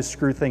 All I do is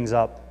screw things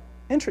up.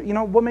 You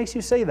know, what makes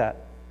you say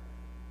that?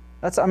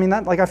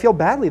 I feel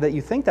badly that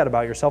you think that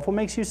about yourself. What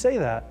makes you say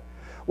that?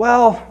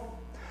 Well,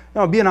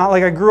 you know,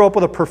 like I grew up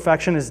with a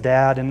perfectionist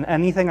dad, and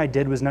anything I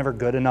did was never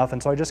good enough,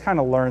 and so I just kind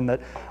of learned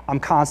that I'm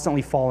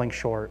constantly falling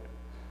short.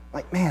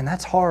 Like, man,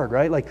 that's hard,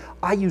 right? Like,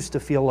 I used to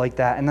feel like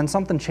that, and then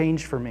something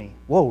changed for me.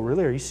 Whoa,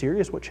 really? Are you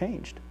serious? What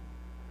changed?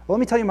 Well, let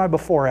me tell you my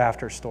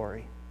before-after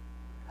story.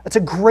 That's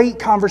a great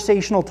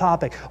conversational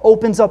topic.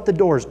 Opens up the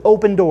doors.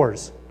 Open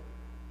doors.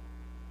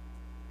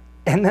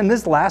 And then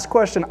this last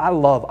question I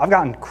love. I've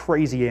gotten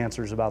crazy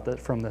answers about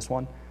that from this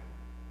one.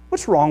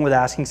 What's wrong with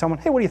asking someone,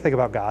 hey, what do you think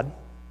about God?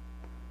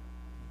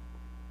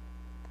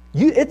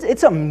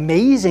 It's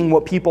amazing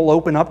what people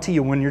open up to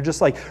you when you're just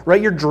like, right,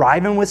 you're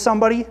driving with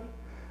somebody.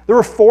 There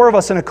were 4 of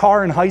us in a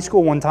car in high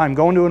school one time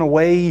going to an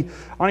away, I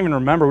don't even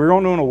remember, we were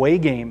going to an away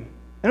game.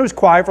 And it was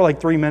quiet for like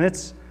 3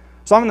 minutes.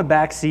 So I'm in the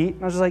back seat,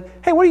 and I was just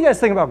like, hey, what do you guys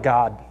think about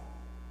God?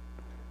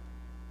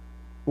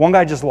 One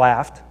guy just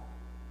laughed.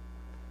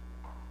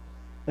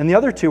 And the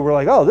other 2 were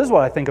like, oh, this is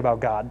what I think about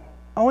God.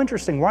 Oh,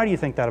 interesting. Why do you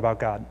think that about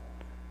God?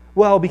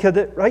 Well, because,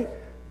 right?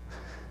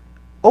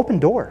 Open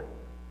door.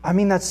 I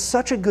mean, that's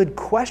such a good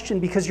question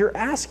because you're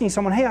asking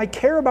someone, hey, I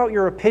care about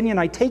your opinion.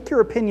 I take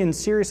your opinion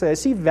seriously. I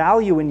see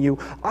value in you.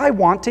 I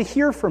want to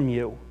hear from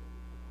you.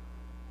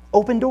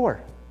 Open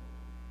door.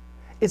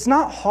 It's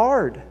not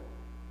hard.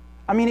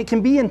 I mean, it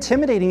can be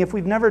intimidating if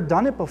we've never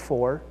done it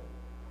before.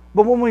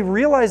 But when we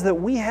realize that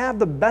we have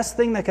the best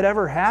thing that could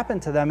ever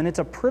happen to them and it's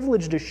a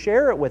privilege to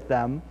share it with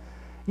them,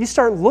 you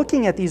start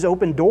looking at these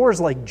open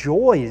doors like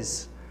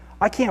joys.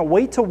 I can't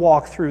wait to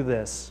walk through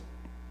this.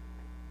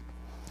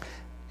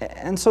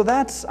 And so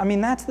that's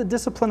the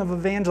discipline of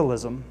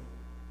evangelism.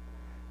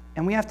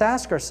 And we have to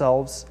ask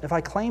ourselves, if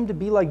I claim to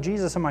be like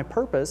Jesus in my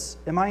purpose,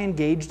 am I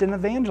engaged in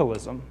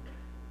evangelism?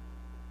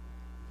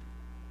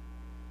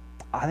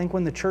 I think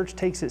when the church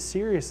takes it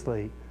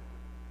seriously,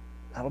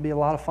 that'll be a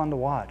lot of fun to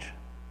watch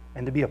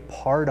and to be a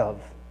part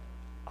of.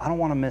 I don't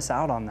want to miss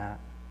out on that.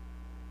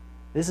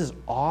 This is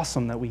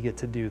awesome that we get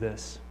to do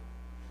this.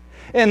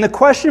 And the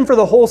question for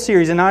the whole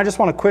series, and now I just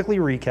want to quickly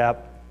recap,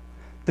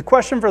 the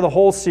question for the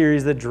whole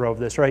series that drove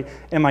this, right?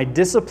 Am I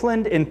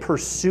disciplined in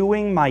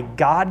pursuing my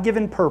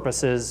God-given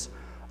purposes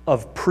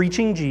of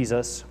preaching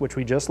Jesus, which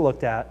we just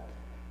looked at,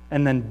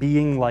 and then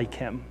being like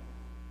Him?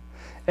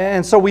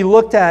 And so we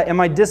looked at, am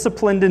I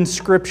disciplined in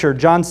Scripture?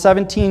 John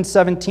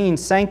 17:17,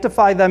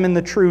 sanctify them in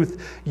the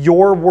truth.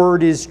 Your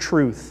word is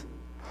truth.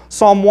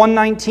 Psalm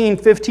 119,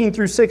 15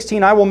 through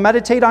 16, I will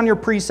meditate on your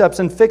precepts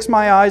and fix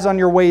my eyes on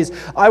your ways.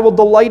 I will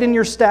delight in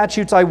your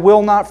statutes. I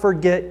will not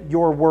forget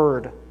your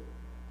word.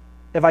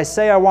 If I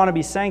say I want to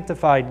be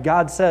sanctified,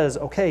 God says,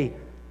 okay,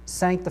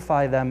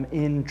 sanctify them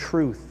in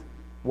truth.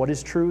 What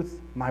is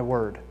truth? My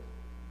word.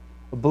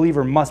 A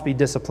believer must be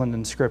disciplined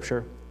in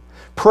Scripture.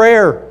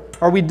 Prayer.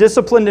 Are we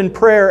disciplined in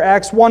prayer?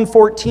 Acts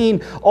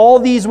 1:14. All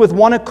these with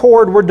one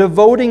accord were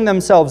devoting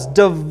themselves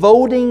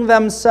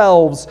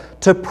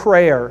to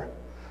prayer,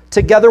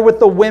 together with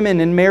the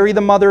women and Mary,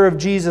 the mother of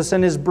Jesus,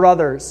 and his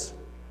brothers.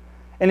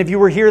 And if you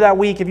were here that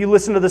week, if you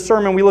listened to the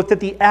sermon, we looked at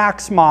the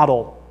Acts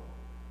model.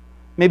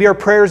 Maybe our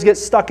prayers get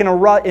stuck in a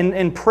rut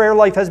and prayer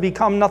life has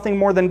become nothing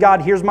more than,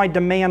 God, here's my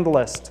demand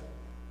list.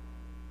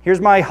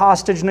 Here's my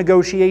hostage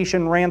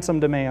negotiation ransom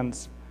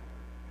demands.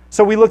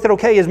 So we looked at,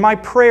 okay, is my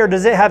prayer,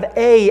 does it have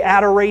A,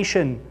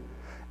 adoration?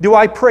 Do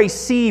I pray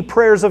C,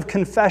 prayers of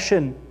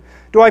confession?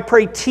 Do I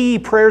pray T,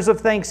 prayers of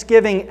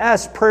thanksgiving?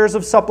 S, prayers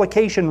of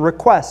supplication,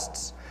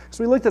 requests?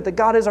 So we looked at that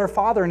God is our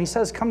Father, and He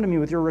says, come to me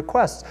with your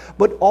requests.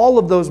 But all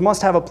of those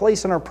must have a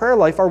place in our prayer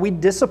life. Are we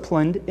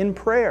disciplined in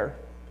prayer?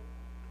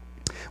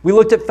 We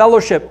looked at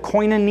fellowship,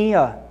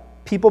 koinonia,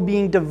 people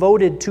being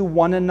devoted to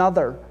one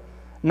another.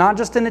 Not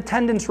just an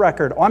attendance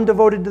record. Oh, I'm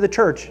devoted to the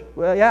church.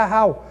 Well, yeah,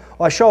 how?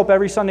 Well, I show up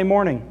every Sunday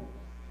morning.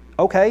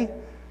 Okay.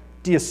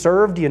 Do you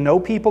serve? Do you know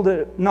people?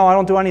 No, I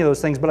don't do any of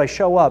those things, but I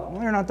show up.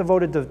 Well, you're not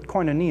devoted to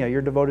koinonia.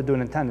 You're devoted to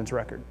an attendance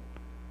record.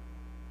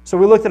 So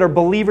we looked at our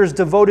believers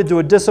devoted to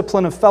a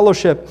discipline of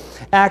fellowship.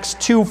 Acts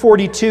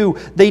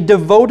 2:42, they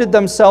devoted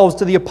themselves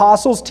to the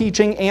apostles'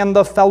 teaching and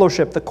the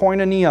fellowship, the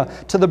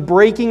koinonia, to the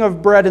breaking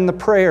of bread and the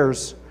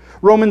prayers.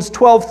 Romans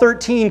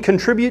 12:13,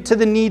 contribute to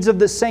the needs of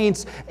the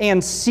saints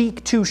and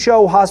seek to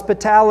show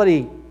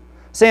hospitality.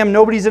 Sam,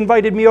 nobody's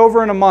invited me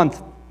over in a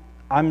month.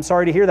 I'm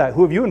sorry to hear that.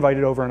 Who have you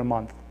invited over in a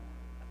month?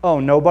 Oh,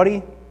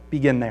 nobody?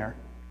 Begin there.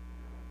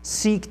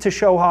 Seek to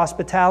show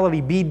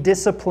hospitality. Be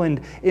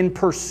disciplined in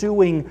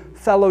pursuing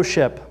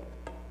fellowship.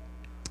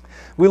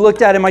 We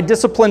looked at, am I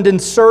disciplined in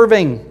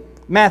serving?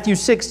 Matthew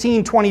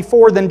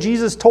 16:24, then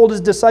Jesus told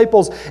his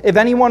disciples, if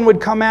anyone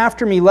would come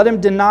after me, let him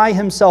deny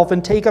himself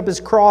and take up his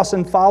cross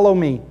and follow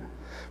me.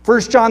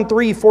 1 John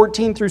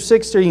 3:14 through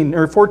 16,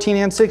 or 14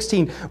 and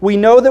 16, we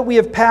know that we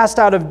have passed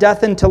out of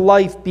death into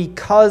life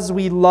because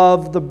we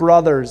love the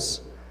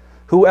brothers.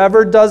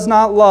 Whoever does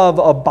not love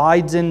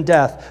abides in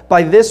death.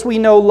 By this we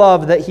know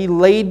love, that He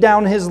laid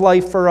down His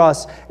life for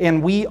us,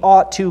 and we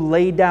ought to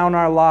lay down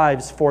our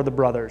lives for the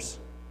brothers.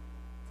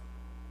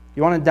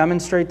 You want to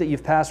demonstrate that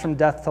you've passed from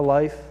death to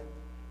life?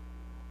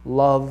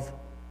 Love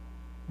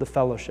the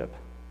fellowship.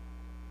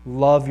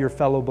 Love your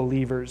fellow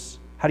believers.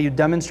 How do you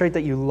demonstrate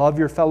that you love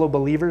your fellow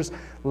believers?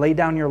 Lay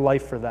down your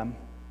life for them.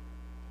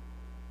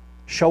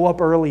 Show up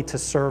early to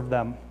serve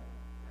them.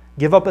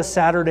 Give up a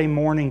Saturday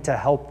morning to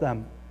help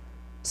them.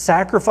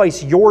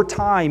 Sacrifice your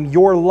time,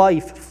 your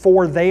life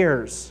for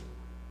theirs.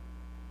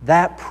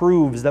 That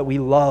proves that we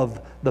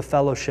love the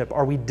fellowship.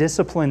 Are we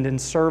disciplined in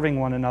serving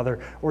one another,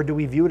 or do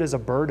we view it as a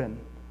burden?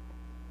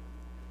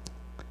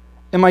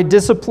 Am I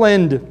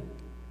disciplined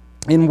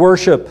in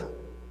worship?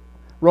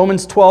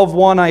 Romans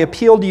 12:1, I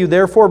appeal to you,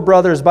 therefore,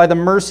 brothers, by the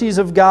mercies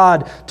of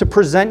God, to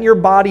present your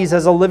bodies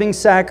as a living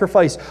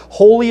sacrifice,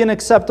 holy and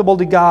acceptable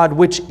to God,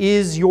 which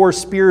is your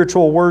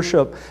spiritual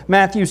worship.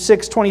 Matthew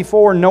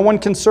 6:24, no one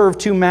can serve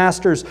two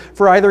masters,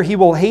 for either he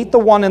will hate the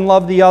one and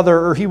love the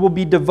other, or he will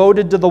be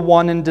devoted to the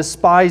one and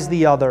despise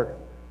the other.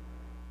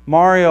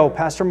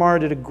 Pastor Mario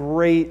did a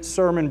great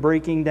sermon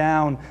breaking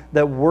down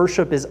that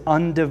worship is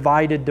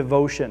undivided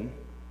devotion.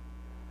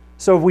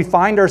 So if we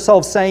find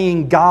ourselves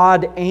saying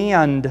God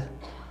and,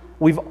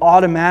 we've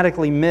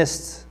automatically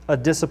missed a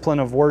discipline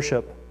of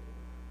worship.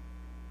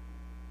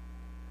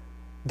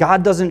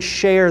 God doesn't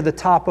share the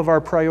top of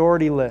our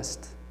priority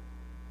list.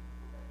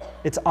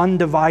 It's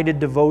undivided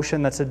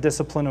devotion that's a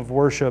discipline of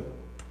worship.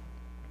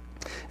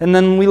 And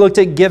then we looked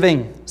at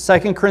giving.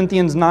 2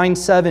 Corinthians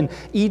 9:7.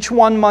 Each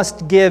one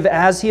must give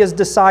as he has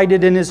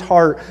decided in his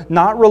heart,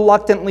 not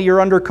reluctantly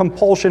or under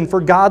compulsion, for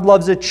God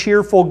loves a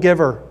cheerful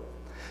giver.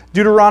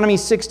 Deuteronomy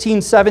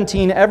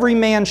 16:17, every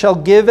man shall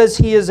give as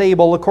he is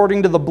able,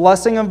 according to the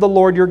blessing of the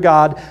Lord your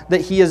God that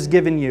He has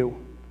given you.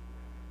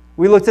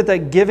 We looked at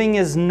that giving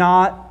is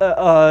not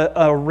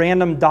a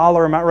random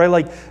dollar amount, right?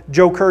 Like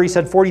Joe Curry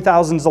said,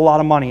 40,000 is a lot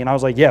of money. And I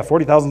was like, yeah,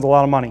 40,000 is a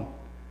lot of money,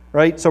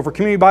 right? So for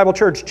Community Bible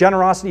Church,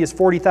 generosity is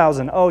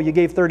 40,000. Oh, you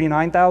gave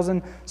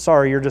 39,000?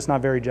 Sorry, you're just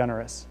not very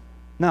generous.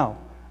 No,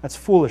 that's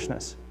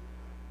foolishness.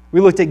 We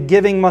looked at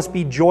giving must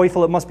be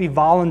joyful, it must be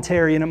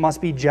voluntary, and it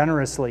must be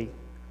generously.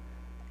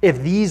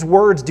 If these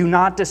words do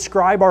not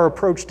describe our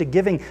approach to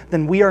giving,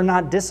 then we are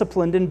not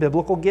disciplined in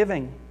biblical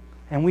giving,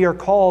 and we are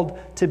called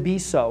to be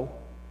so.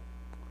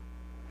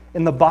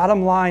 And the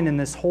bottom line in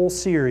this whole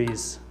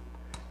series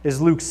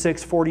is Luke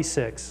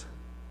 6:46.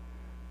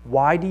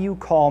 Why do you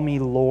call me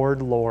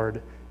Lord,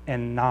 Lord,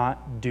 and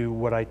not do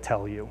what I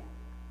tell you?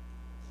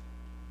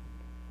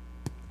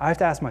 I have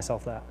to ask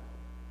myself that.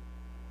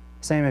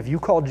 Sam, if you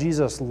call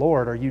Jesus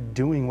Lord, are you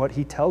doing what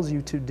he tells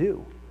you to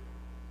do?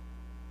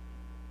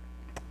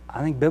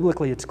 I think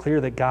biblically it's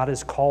clear that God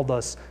has called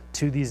us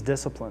to these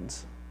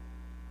disciplines.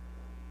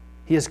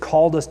 He has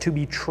called us to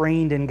be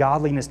trained in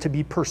godliness, to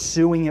be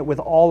pursuing it with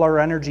all our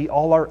energy,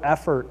 all our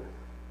effort.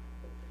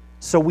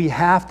 So we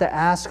have to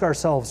ask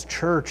ourselves,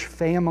 church,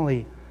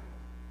 family,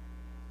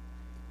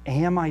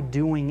 am I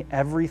doing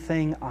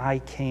everything I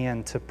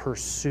can to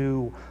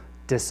pursue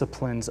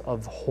disciplines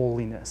of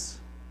holiness,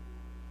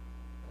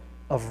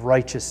 of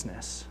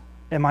righteousness?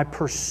 Am I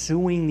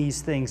pursuing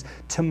these things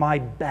to my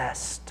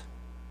best?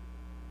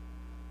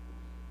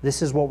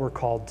 This is what we're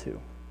called to.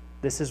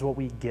 This is what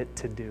we get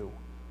to do.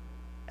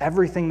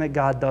 Everything that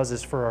God does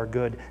is for our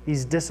good.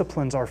 These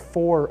disciplines are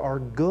for our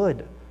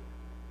good.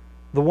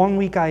 The one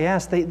week I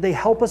asked, they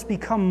help us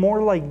become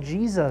more like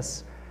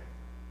Jesus.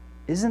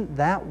 Isn't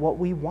that what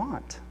we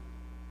want?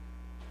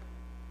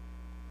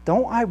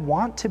 Don't I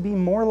want to be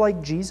more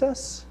like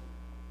Jesus?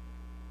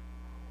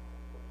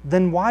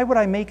 Then why would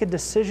I make a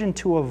decision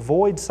to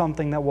avoid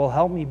something that will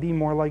help me be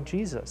more like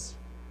Jesus?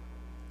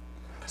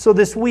 So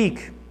this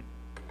week,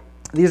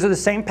 these are the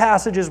same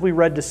passages we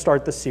read to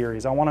start the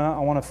series. I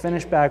want to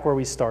finish back where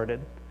we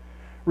started.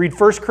 Read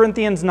 1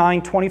 Corinthians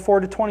 9, 24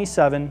 to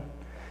 27,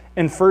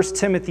 and 1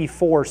 Timothy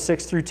 4,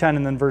 6 through 10,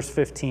 and then verse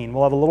 15.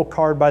 We'll have a little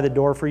card by the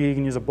door for you. You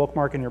can use a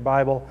bookmark in your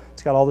Bible.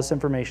 It's got all this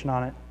information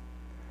on it.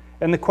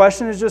 And the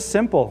question is just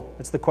simple.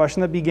 It's the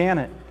question that began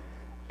it.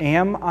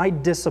 Am I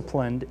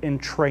disciplined in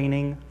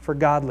training for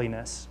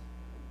godliness?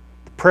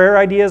 The prayer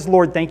idea is,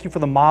 Lord, thank you for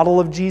the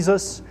model of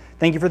Jesus.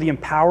 Thank you for the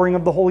empowering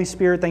of the Holy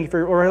Spirit. Thank you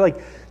for,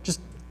 just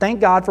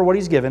thank God for what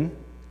He's given.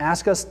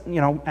 Ask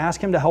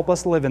Him to help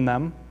us live in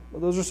them.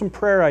 Those are some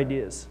prayer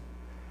ideas.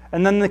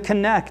 And then the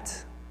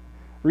connect.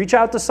 Reach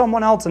out to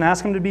someone else and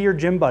ask them to be your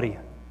gym buddy.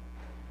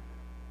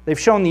 They've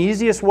shown the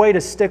easiest way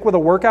to stick with a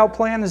workout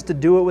plan is to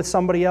do it with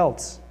somebody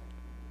else.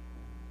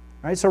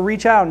 All right, so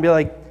reach out and be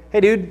like,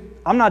 hey dude,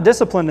 I'm not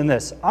disciplined in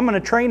this. I'm going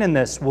to train in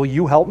this. Will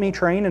you help me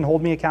train and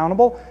hold me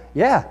accountable?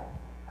 Yeah.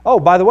 Oh,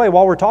 by the way,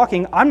 while we're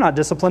talking, I'm not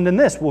disciplined in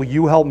this. Will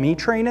you help me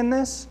train in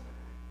this?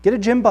 Get a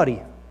gym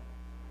buddy.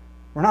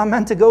 We're not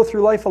meant to go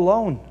through life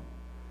alone.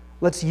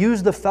 Let's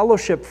use the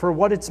fellowship for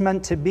what it's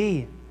meant to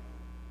be.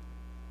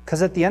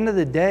 Because at the end of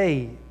the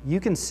day, you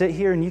can sit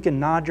here and you can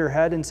nod your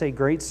head and say,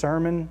 great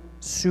sermon,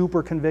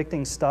 super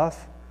convicting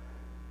stuff.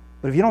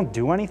 But if you don't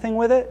do anything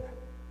with it,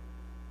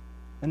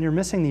 then you're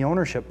missing the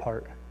ownership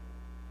part.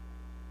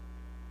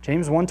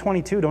 James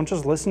 1:22, don't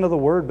just listen to the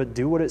word, but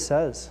do what it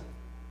says.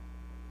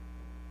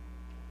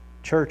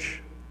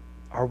 Church,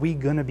 are we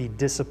going to be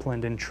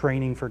disciplined in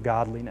training for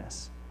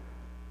godliness?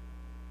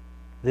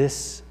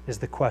 This is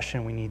the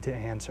question we need to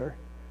answer.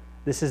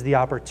 This is the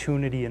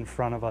opportunity in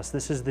front of us.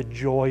 This is the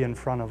joy in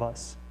front of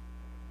us.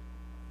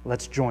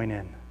 Let's join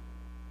in.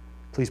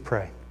 Please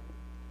pray.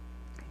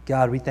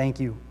 God, we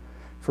thank you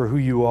for who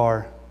you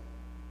are.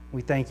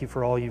 We thank you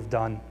for all you've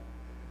done.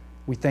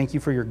 We thank you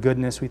for your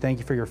goodness. We thank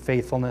you for your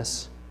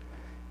faithfulness.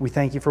 We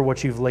thank you for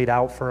what you've laid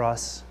out for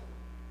us.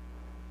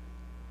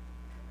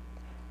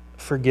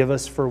 Forgive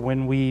us for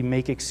when we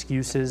make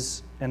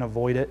excuses and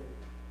avoid it.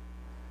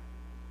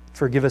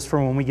 Forgive us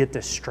for when we get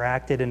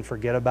distracted and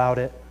forget about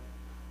it.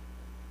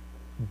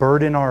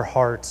 Burden our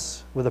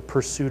hearts with a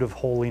pursuit of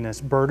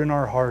holiness. Burden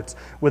our hearts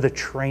with a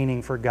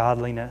training for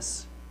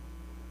godliness.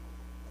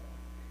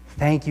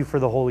 Thank you for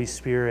the Holy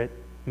Spirit.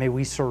 May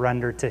we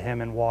surrender to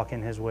Him and walk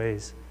in His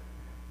ways.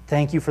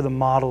 Thank you for the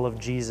model of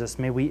Jesus.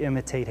 May we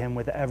imitate Him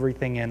with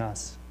everything in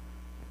us.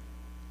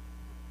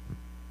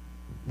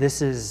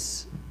 This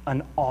is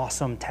an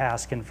awesome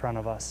task in front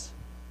of us.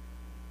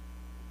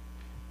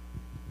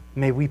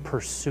 May we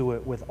pursue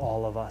it with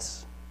all of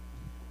us.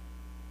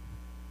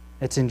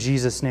 It's in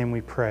Jesus' name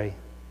we pray.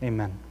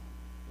 Amen.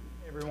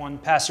 Hey everyone,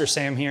 Pastor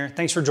Sam here.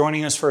 Thanks for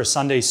joining us for a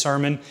Sunday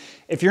sermon.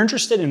 If you're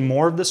interested in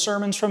more of the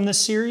sermons from this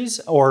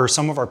series or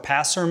some of our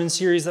past sermon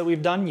series that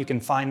we've done, you can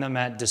find them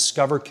at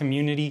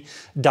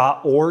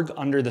discovercommunity.org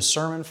under the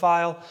sermon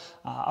file.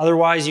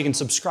 Otherwise, you can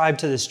subscribe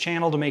to this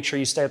channel to make sure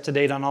you stay up to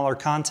date on all our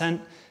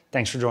content.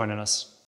 Thanks for joining us.